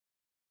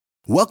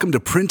Welcome to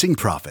Printing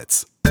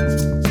Profits.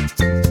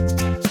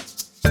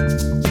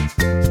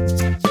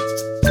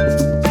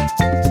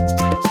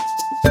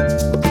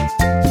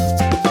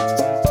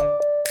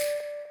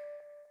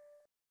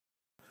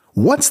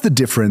 What's the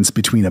difference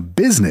between a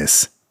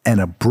business and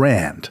a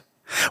brand?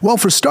 Well,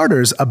 for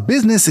starters, a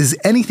business is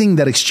anything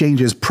that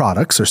exchanges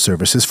products or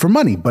services for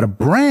money, but a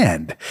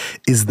brand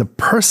is the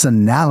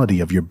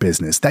personality of your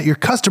business that your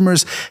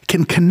customers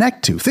can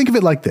connect to. Think of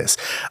it like this.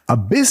 A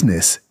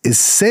business is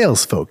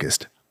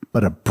sales-focused,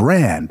 but a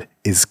brand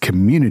is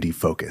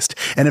community-focused.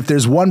 And if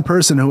there's one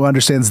person who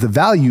understands the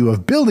value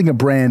of building a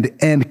brand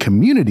and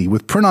community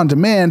with print on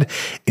demand,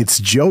 it's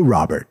Joe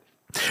Robert.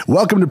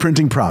 Welcome to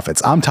Printing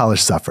Profits. I'm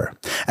Talish Suffer.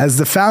 As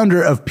the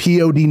founder of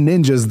POD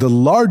Ninjas, the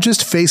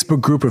largest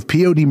Facebook group of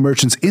POD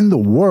merchants in the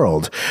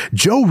world,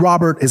 Joe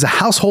Robert is a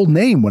household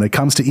name when it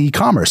comes to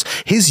e-commerce.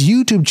 His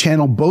YouTube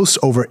channel boasts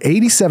over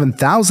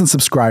 87,000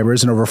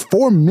 subscribers and over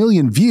 4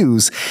 million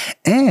views,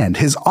 and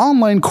his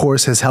online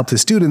course has helped his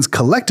students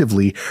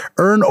collectively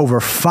earn over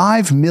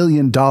 $5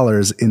 million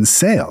in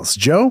sales.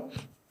 Joe,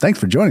 thanks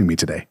for joining me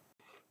today.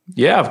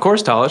 Yeah, of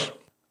course, Talish.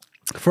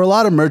 For a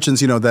lot of merchants,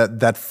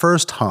 that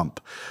first hump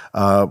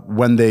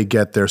when they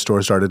get their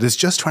store started is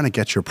just trying to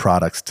get your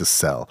products to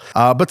sell.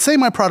 But say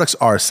my products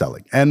are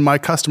selling and my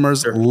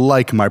customers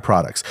like my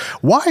products.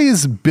 Why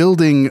is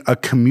building a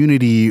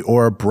community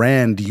or a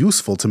brand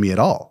useful to me at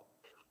all?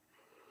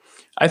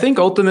 I think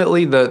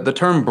ultimately the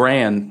term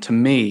brand to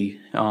me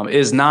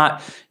is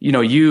not,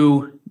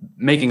 you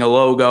making a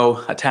logo,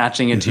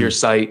 attaching it to your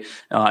site,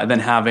 and then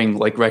having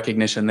like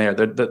recognition there.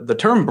 The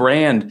term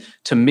brand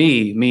to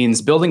me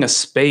means building a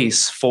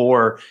space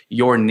for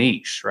your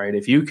niche, right?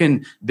 If you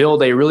can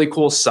build a really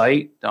cool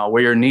site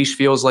where your niche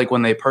feels like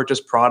when they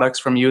purchase products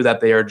from you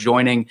that they are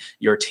joining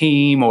your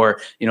team or,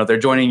 they're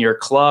joining your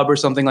club or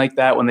something like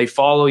that. When they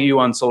follow you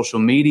on social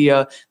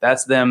media,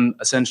 that's them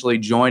essentially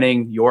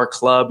joining your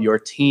club, your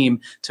team.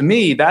 To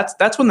me,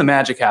 that's when the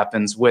magic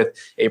happens with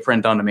a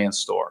print-on-demand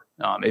store.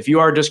 If you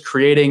are just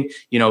creating,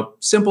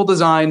 simple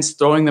designs,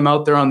 throwing them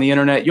out there on the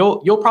internet,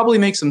 you'll probably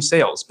make some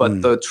sales.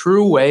 But the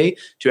true way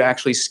to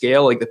actually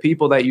scale, like the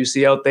people that you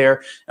see out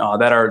there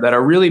that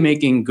are really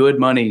making good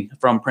money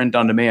from print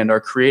on demand, are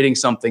creating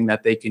something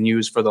that they can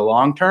use for the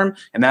long term,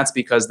 and that's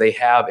because they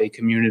have a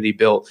community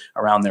built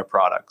around their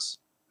products.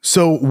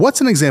 So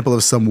what's an example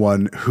of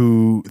someone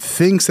who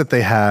thinks that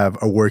they have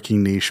a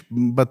working niche,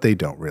 but they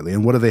don't really?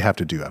 And what do they have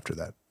to do after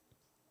that?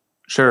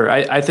 Sure.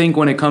 I think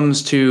when it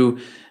comes to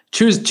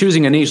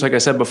choosing a niche, like I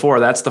said before,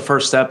 that's the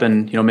first step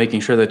in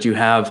making sure that you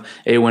have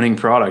a winning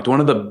product.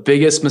 One of the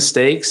biggest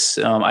mistakes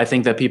I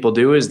think that people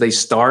do is they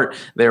start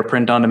their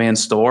print-on-demand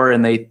store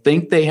and they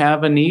think they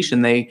have a niche,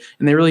 and they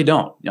really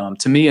don't.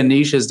 To me, a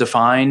niche is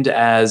defined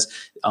as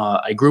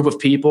a group of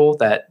people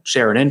that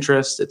share an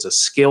interest. It's a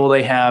skill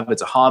they have.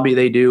 It's a hobby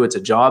they do. It's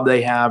a job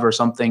they have, or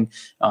something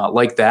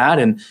like that.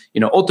 And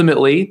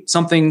ultimately,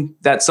 something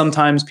that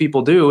sometimes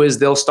people do is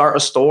they'll start a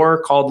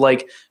store called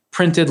like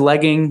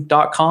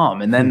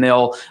printedlegging.com. And then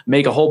they'll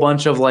make a whole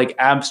bunch of like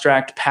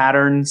abstract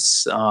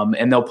patterns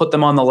and they'll put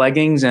them on the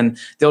leggings and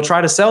they'll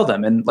try to sell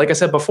them. And like I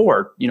said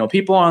before,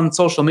 people on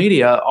social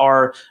media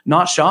are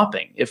not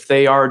shopping. If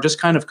they are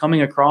just kind of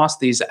coming across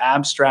these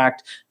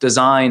abstract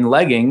design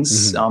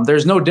leggings,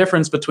 there's no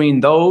difference between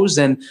those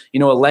and,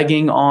 a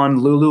legging on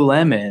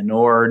Lululemon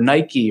or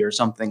Nike or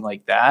something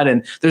like that.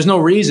 And there's no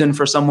reason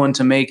for someone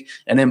to make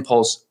an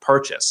impulse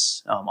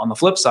purchase. On the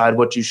flip side,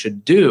 what you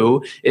should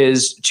do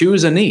is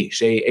choose a niche.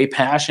 A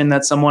passion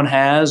that someone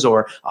has,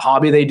 or a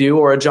hobby they do,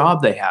 or a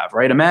job they have,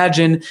 right?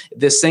 Imagine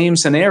the same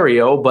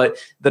scenario, but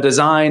the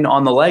design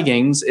on the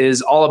leggings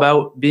is all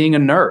about being a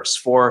nurse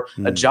for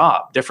a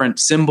job. Different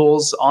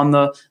symbols on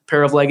the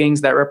pair of leggings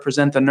that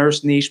represent the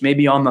nurse niche.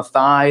 Maybe on the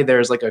thigh,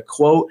 there's like a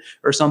quote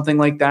or something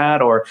like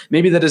that. Or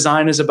maybe the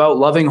design is about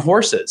loving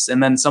horses.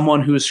 And then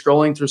someone who's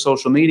scrolling through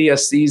social media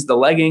sees the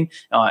legging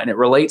and it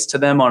relates to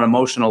them on an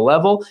emotional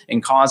level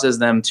and causes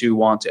them to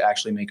want to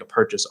actually make a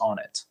purchase on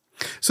it.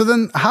 So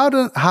then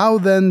how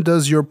then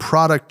does your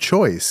product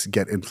choice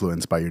get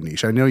influenced by your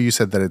niche? I know you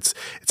said that it's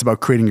about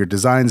creating your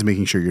designs,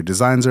 making sure your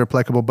designs are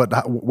applicable,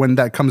 but when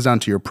that comes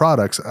down to your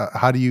products,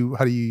 how do you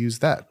use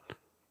that?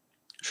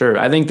 Sure.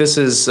 I think this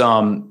is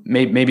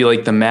maybe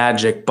like the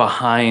magic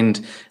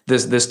behind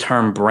this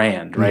term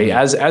brand, right?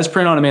 As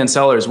print-on-demand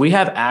sellers, we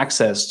have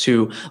access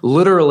to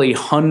literally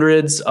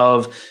hundreds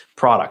of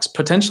products,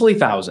 potentially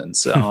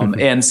thousands.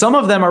 And some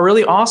of them are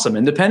really awesome.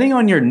 And depending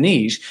on your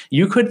niche,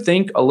 you could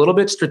think a little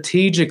bit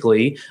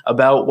strategically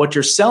about what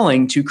you're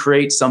selling to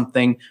create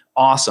something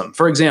awesome.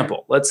 For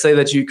example, let's say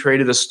that you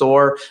created a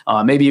store,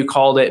 maybe you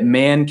called it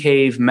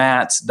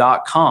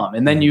mancavemats.com,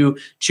 and then you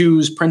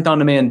choose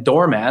print-on-demand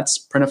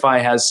doormats.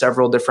 Printify has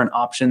several different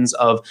options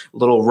of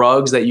little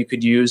rugs that you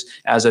could use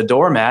as a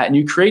doormat, and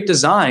you create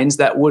designs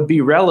that would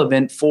be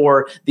relevant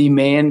for the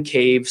man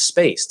cave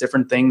space.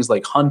 Different things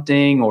like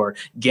hunting or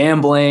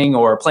gambling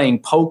or playing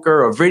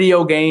poker or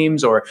video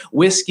games or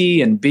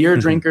whiskey and beer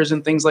drinkers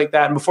and things like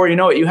that. And before you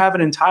know it, you have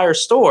an entire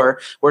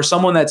store where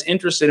someone that's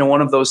interested in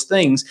one of those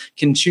things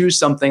can choose choose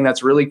something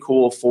that's really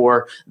cool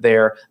for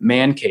their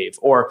man cave.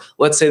 Or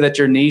let's say that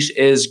your niche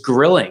is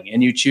grilling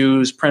and you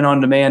choose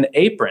print-on-demand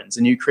aprons,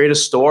 and you create a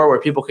store where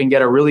people can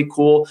get a really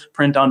cool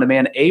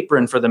print-on-demand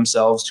apron for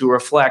themselves to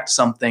reflect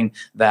something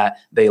that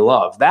they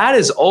love. That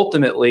is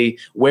ultimately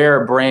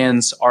where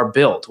brands are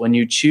built. When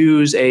you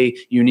choose a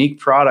unique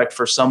product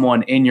for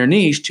someone in your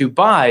niche to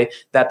buy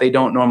that they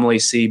don't normally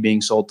see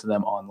being sold to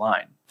them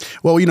online.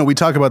 Well, we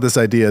talk about this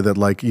idea that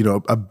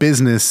a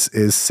business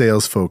is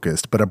sales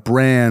focused, but a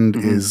brand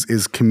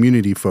is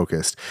community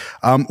focused.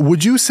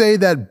 Would you say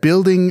that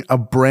building a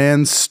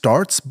brand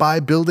starts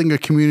by building a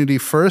community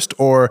first,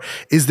 or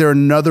is there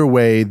another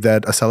way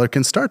that a seller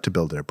can start to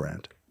build their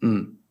brand?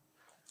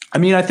 I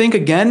mean, I think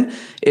again,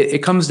 it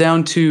comes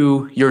down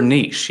to your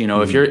niche.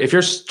 If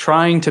you're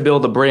trying to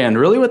build a brand,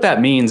 really what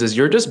that means is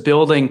you're just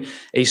building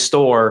a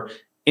store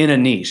in a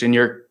niche, and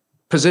you're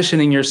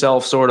positioning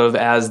yourself sort of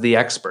as the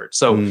expert.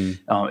 So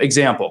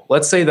example,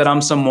 let's say that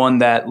I'm someone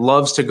that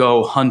loves to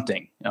go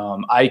hunting.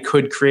 I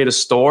could create a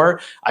store.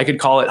 I could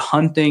call it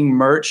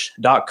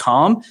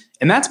huntingmerch.com.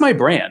 And that's my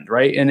brand,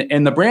 right?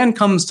 And the brand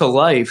comes to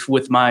life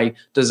with my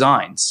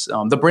designs.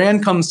 The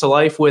brand comes to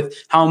life with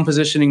how I'm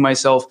positioning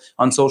myself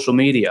on social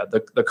media,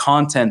 the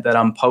content that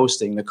I'm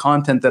posting, the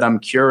content that I'm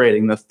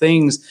curating, the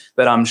things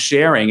that I'm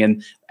sharing.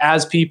 And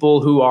as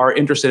people who are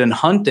interested in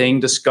hunting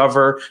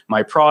discover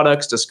my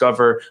products,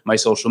 discover my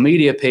social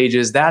media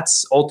pages,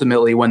 that's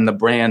ultimately when the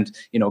brand,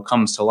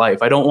 comes to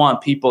life. I don't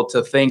want people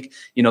to think,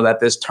 that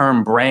this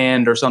term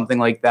brand or something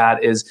like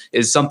that is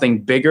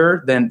something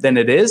bigger than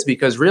it is,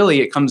 because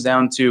really it comes down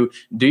to,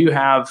 do you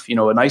have,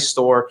 a nice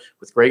store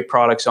with great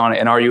products on it,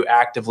 and are you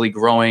actively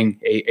growing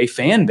a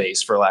fan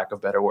base, for lack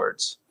of better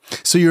words?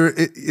 So you're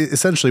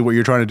essentially, what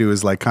you're trying to do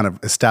is kind of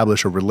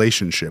establish a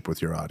relationship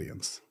with your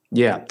audience.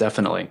 Yeah,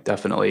 definitely.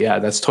 Yeah,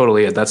 that's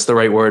totally it. That's the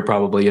right word,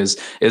 probably, is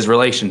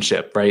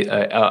relationship, right?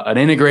 An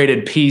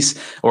integrated piece,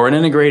 or an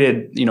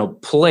integrated,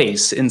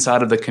 place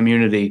inside of the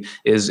community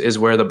is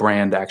where the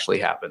brand actually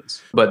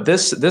happens. But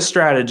this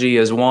strategy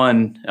is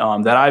one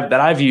that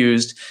I've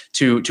used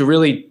to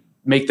really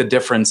make the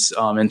difference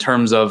in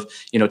terms of,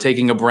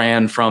 taking a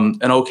brand from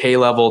an okay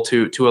level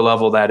to a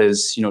level that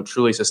is,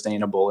 truly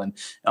sustainable. And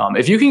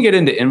if you can get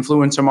into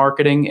influencer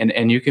marketing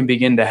and you can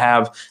begin to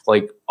have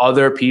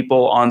other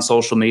people on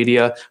social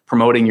media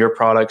promoting your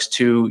products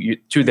to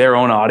their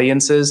own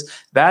audiences,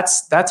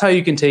 that's how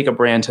you can take a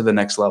brand to the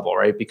next level,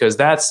 right? Because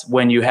that's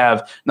when you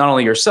have not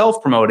only yourself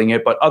promoting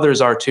it, but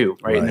others are too,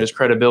 right? And there's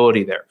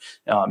credibility there.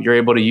 You're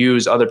able to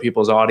use other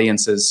people's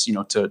audiences,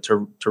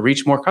 to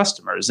reach more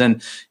customers.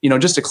 And,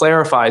 just to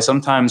clarify,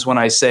 sometimes when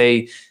I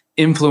say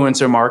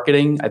influencer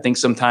marketing, I think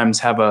sometimes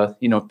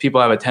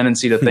people have a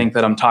tendency to think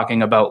that I'm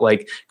talking about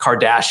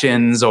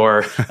Kardashians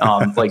or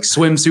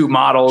swimsuit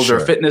models or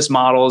fitness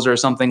models or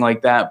something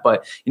like that.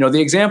 But,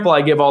 the example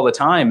I give all the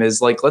time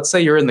is let's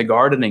say you're in the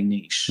gardening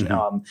niche.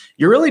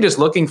 You're really just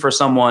looking for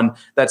someone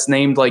that's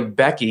named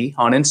Becky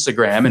on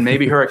Instagram, and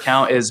maybe her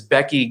account is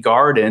Becky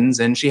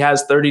Gardens, and she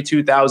has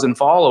 32,000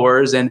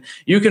 followers, and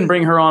you can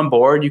bring her on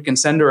board. You can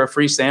send her a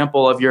free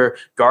sample of your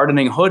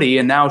gardening hoodie,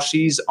 and now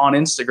she's on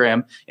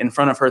Instagram in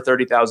front of her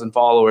 30,000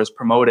 followers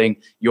promoting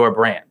your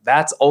brand.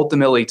 That's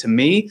ultimately, to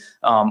me,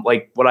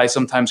 what I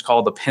sometimes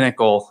call the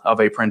pinnacle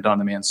of a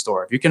print-on-demand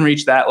store. If you can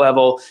reach that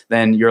level,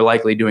 then you're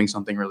likely doing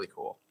something really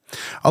cool.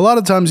 A lot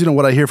of times,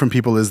 what I hear from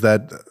people is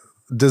that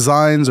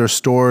designs or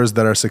stores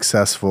that are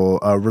successful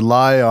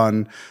rely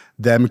on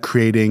them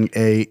creating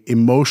a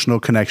emotional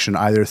connection,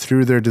 either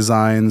through their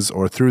designs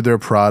or through their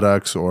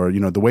products, or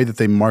the way that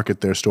they market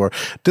their store.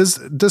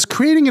 Does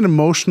creating an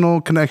emotional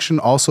connection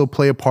also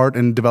play a part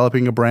in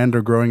developing a brand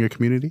or growing a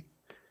community?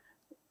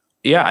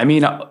 Yeah, I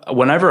mean,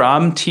 whenever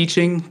I'm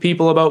teaching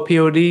people about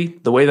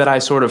POD, the way that I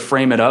sort of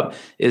frame it up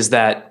is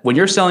that when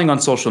you're selling on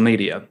social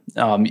media,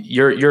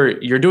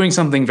 you're doing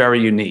something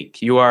very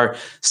unique. You are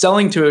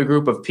selling to a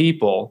group of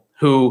people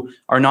who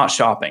are not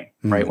shopping,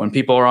 right? When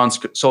people are on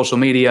social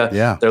media,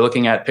 they're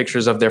looking at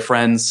pictures of their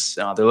friends.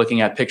 They're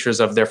looking at pictures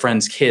of their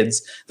friends'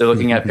 kids. They're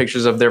looking at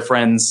pictures of their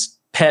friends'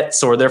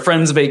 pets or their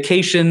friends'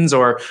 vacations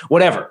or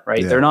whatever,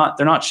 right? They're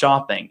not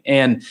shopping.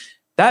 And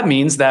that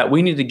means that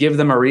we need to give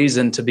them a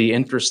reason to be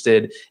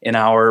interested in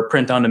our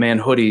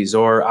print-on-demand hoodies,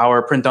 or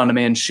our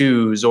print-on-demand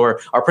shoes,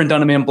 or our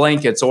print-on-demand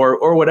blankets,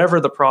 or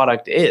whatever the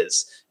product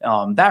is.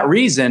 That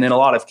reason, in a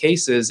lot of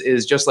cases,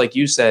 is just like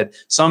you said,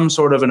 some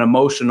sort of an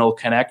emotional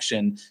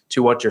connection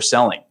to what you're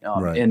selling.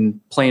 In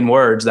plain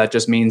words, that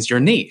just means your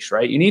niche,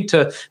 right? You need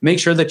to make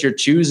sure that you're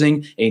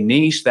choosing a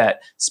niche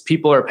that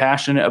people are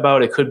passionate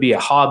about. It could be a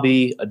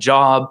hobby, a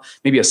job,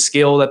 maybe a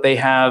skill that they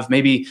have,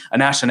 maybe a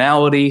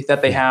nationality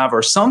that they have,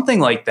 or something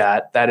like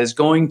that, that is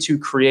going to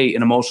create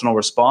an emotional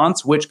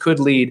response, which could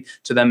lead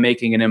to them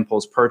making an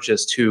impulse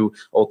purchase to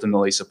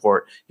ultimately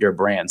support your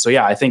brand. So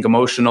yeah, I think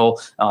emotional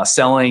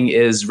selling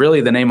is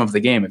really the name of the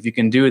game. If you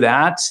can do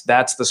that,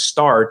 that's the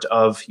start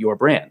of your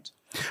brand.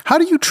 How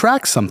do you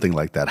track something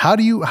like that? How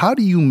do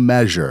you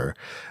measure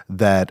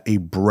that a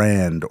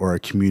brand or a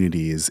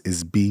community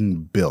is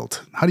being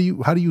built? How do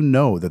you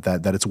know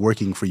that it's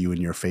working for you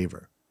in your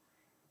favor?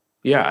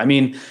 Yeah, I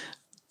mean,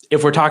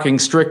 if we're talking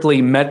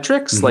strictly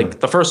metrics, like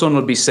the first one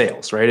would be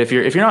sales, right? If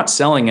you're not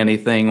selling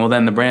anything, well,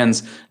 then the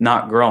brand's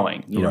not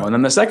growing, you know. And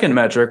then the second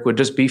metric would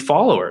just be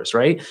followers,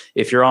 right?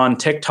 If you're on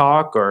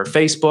TikTok or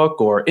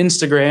Facebook or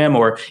Instagram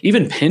or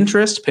even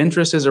Pinterest,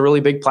 Pinterest is a really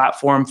big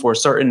platform for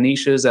certain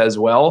niches as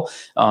well.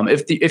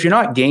 If you're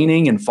not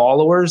gaining in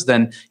followers,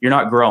 then you're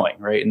not growing,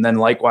 right? And then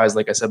likewise,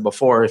 like I said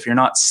before, if you're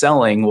not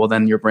selling, well,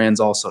 then your brand's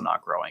also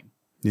not growing.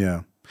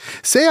 Yeah.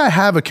 Say I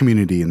have a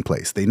community in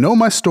place. They know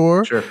my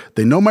store. Sure.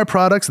 They know my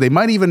products. They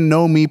might even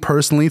know me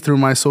personally through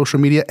my social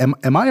media.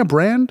 Am I a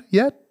brand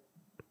yet?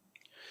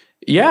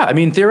 Yeah, I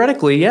mean,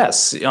 theoretically,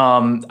 yes.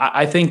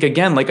 I think,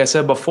 again, like I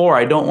said before,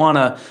 I don't want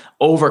to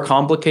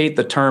overcomplicate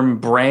the term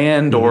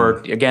brand or,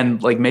 again,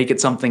 like make it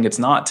something it's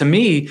not. To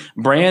me,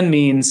 brand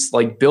means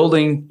like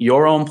building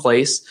your own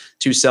place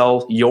to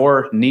sell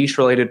your niche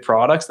related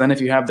products. Then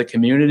if you have the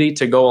community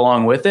to go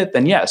along with it,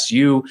 then yes,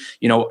 you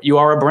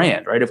are a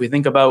brand, right? If we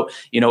think about,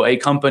 a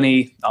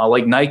company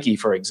like Nike,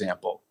 for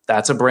example,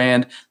 that's a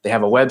brand. They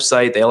have a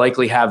website. They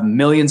likely have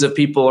millions of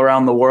people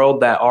around the world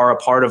that are a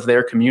part of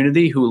their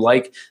community who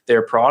like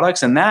their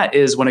products. And that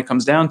is, when it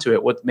comes down to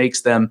it, what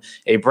makes them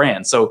a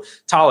brand. So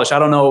Talish, I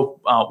don't know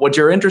what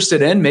you're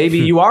interested in. Maybe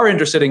you are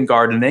interested in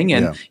gardening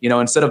and,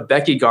 instead of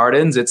Becky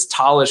Gardens, it's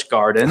Talish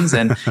Gardens,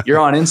 and you're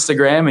on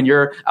Instagram and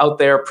you're out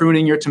there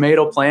pruning your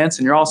tomato plants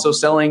and you're also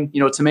selling,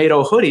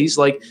 tomato hoodies.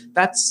 Like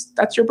that's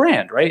your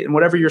brand, right? And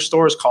whatever your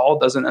store is called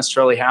doesn't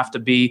necessarily have to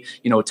be,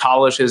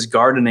 Talish's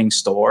gardening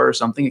store or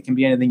something. It can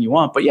be anything you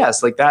want. But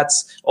yes, like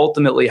that's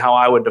ultimately how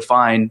I would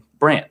define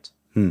brand.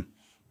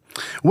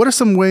 What are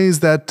some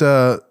ways that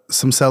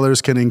some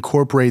sellers can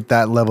incorporate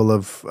that level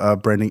of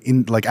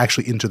branding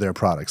actually into their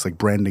products, like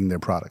branding their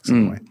products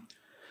in a way?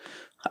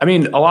 I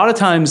mean, a lot of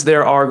times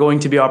there are going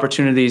to be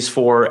opportunities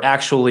for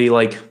actually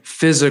like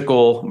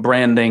physical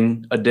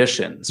branding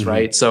additions,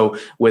 right? So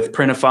with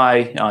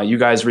Printify, you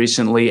guys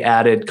recently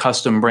added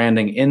custom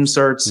branding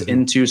inserts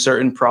into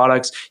certain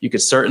products. You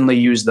could certainly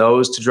use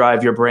those to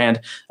drive your brand.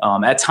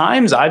 At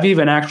times, I've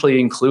even actually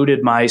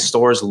included my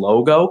store's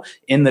logo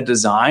in the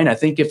design. I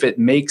think if it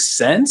makes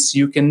sense,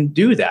 you can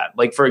do that.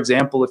 Like, for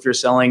example, if you're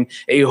selling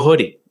a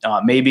hoodie,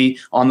 maybe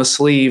on the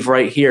sleeve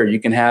right here, you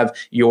can have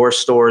your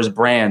store's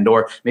brand,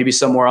 or maybe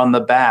somewhere on the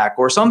back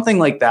or something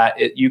like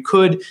that. You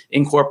could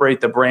incorporate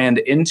the brand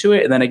into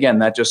it. And then again,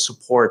 that just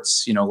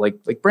supports,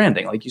 like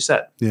branding, like you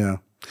said. Yeah.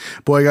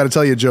 Boy, I got to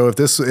tell you, Joe, if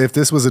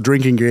this was a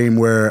drinking game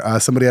where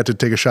somebody had to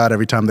take a shot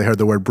every time they heard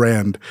the word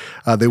brand,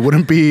 they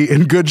wouldn't be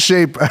in good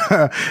shape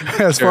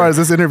as far as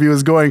this interview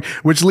is going,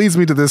 which leads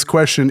me to this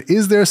question.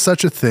 Is there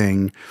such a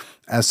thing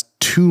as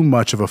too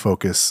much of a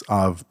focus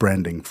of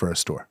branding for a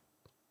store?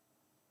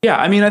 Yeah,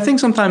 I mean, I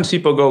think sometimes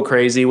people go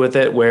crazy with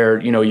it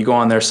where, you go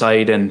on their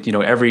site and,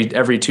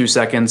 every 2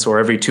 seconds or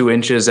every 2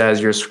 inches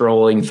as you're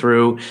scrolling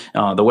through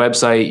the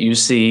website, you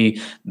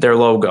see their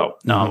logo.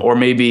 Or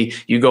maybe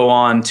you go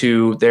on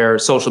to their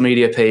social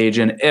media page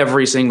and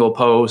every single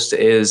post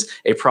is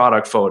a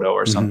product photo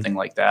or something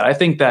like that. I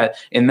think that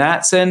in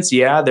that sense,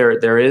 yeah,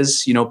 there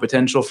is,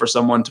 potential for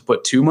someone to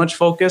put too much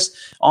focus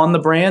on the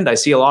brand. I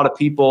see a lot of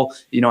people,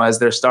 as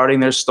they're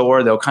starting their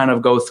store, they'll kind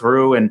of go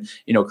through and,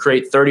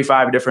 create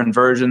 35 different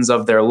versions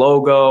of their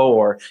logo,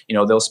 or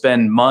they'll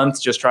spend months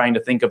just trying to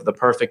think of the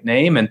perfect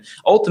name. And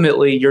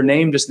ultimately, your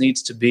name just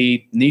needs to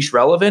be niche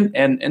relevant,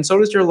 and so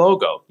does your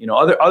logo.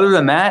 Other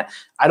than that,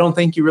 I don't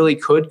think you really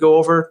could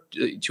go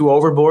too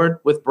overboard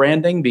with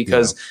branding,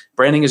 because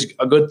branding is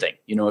a good thing.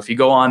 If you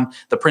go on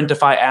the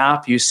Printify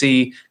app, you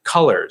see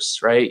colors,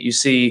 right? You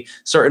see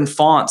certain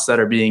fonts that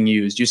are being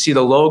used. You see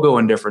the logo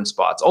in different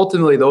spots.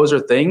 Ultimately, those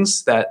are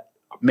things that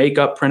make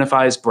up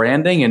Printify's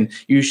branding, and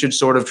you should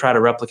sort of try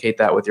to replicate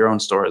that with your own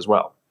store as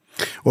well.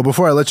 Well,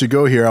 before I let you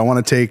go here, I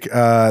want to take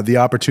the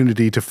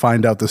opportunity to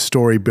find out the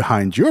story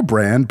behind your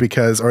brand,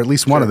 or at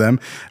least one of them,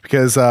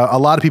 because a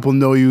lot of people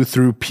know you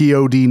through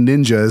POD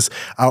Ninjas.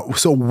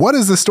 So what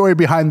is the story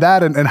behind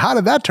that, and how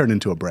did that turn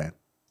into a brand?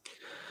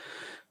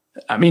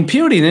 I mean,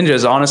 POD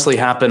Ninjas honestly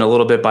happened a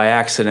little bit by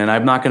accident.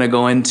 I'm not going to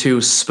go into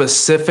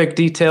specific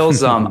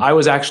details. I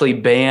was actually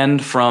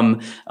banned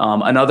from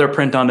another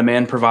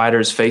print-on-demand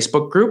provider's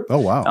Facebook group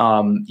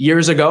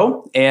years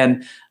ago.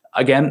 And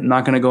again, I'm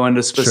not going to go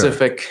into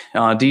specific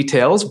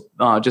details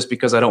just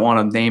because I don't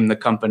want to name the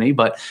company.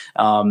 But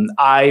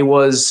I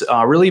was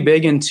really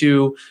big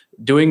into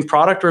doing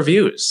product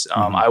reviews.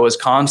 I was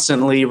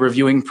constantly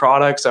reviewing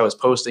products. I was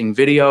posting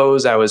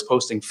videos. I was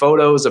posting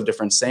photos of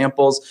different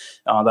samples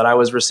that I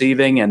was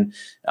receiving. And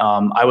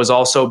I was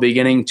also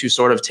beginning to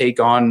sort of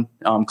take on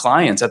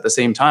clients at the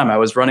same time. I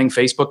was running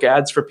Facebook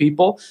ads for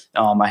people.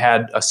 I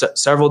had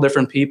several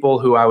different people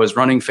who I was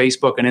running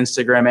Facebook and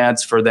Instagram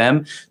ads for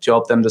them to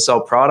help them to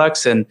sell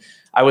products. And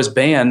I was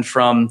banned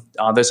from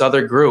this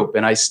other group,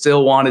 and I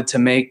still wanted to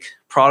make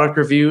product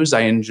reviews.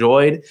 I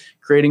enjoyed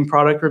creating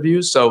product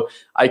reviews. So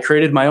I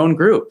created my own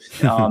group,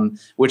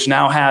 which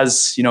now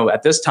has,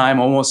 at this time,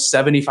 almost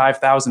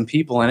 75,000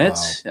 people in it.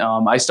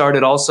 Wow. I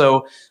started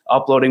also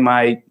uploading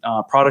my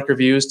product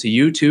reviews to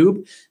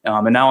YouTube.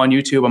 And now on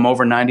YouTube, I'm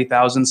over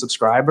 90,000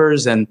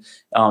 subscribers. And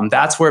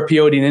that's where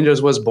POD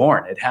Ninjas was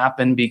born. It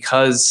happened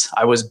because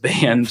I was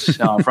banned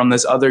from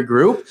this other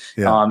group.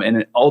 Yeah.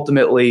 And it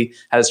ultimately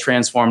has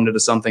transformed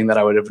into something that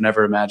I would have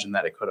never imagined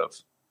that it could have.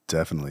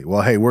 Definitely.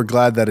 Well, hey, we're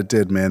glad that it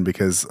did, man,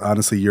 because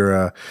honestly, you're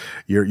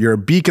a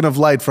beacon of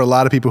light for a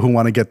lot of people who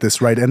want to get this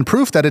right, and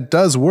proof that it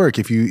does work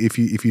if you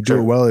do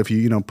it well, if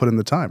you put in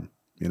the time,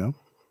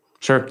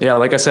 Sure. Yeah.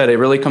 Like I said, it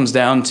really comes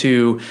down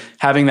to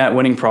having that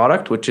winning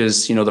product, which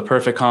is, the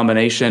perfect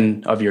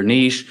combination of your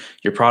niche,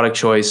 your product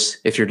choice,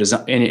 if your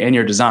design and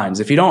your designs.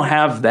 If you don't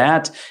have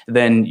that,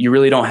 then you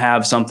really don't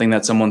have something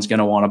that someone's going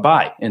to want to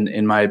buy,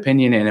 in my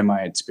opinion and in my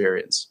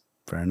experience.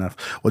 Fair enough.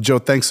 Well, Joe,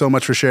 thanks so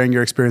much for sharing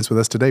your experience with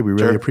us today. We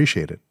really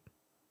appreciate it.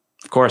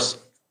 Of course.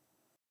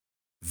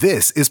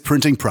 This is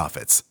Printing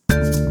Profits.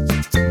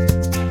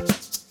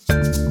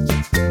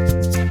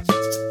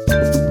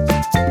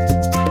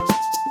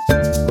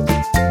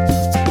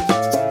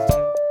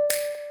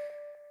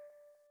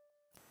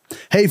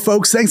 Hey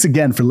folks, thanks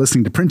again for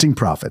listening to Printing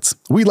Profits.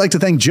 We'd like to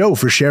thank Joe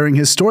for sharing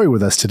his story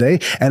with us today,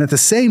 and at the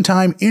same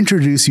time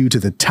introduce you to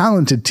the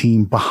talented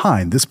team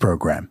behind this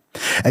program.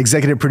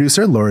 Executive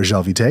producer Laura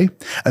Jalvite,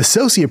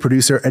 associate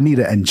producer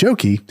Anita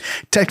Njoki,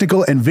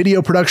 technical and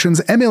video productions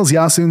Emil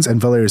Yasuns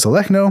and Valerius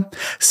Olechno,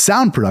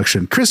 sound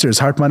production Christers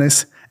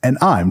Hartmanis, and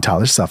I'm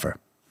Talish Suffer.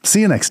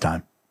 See you next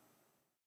time.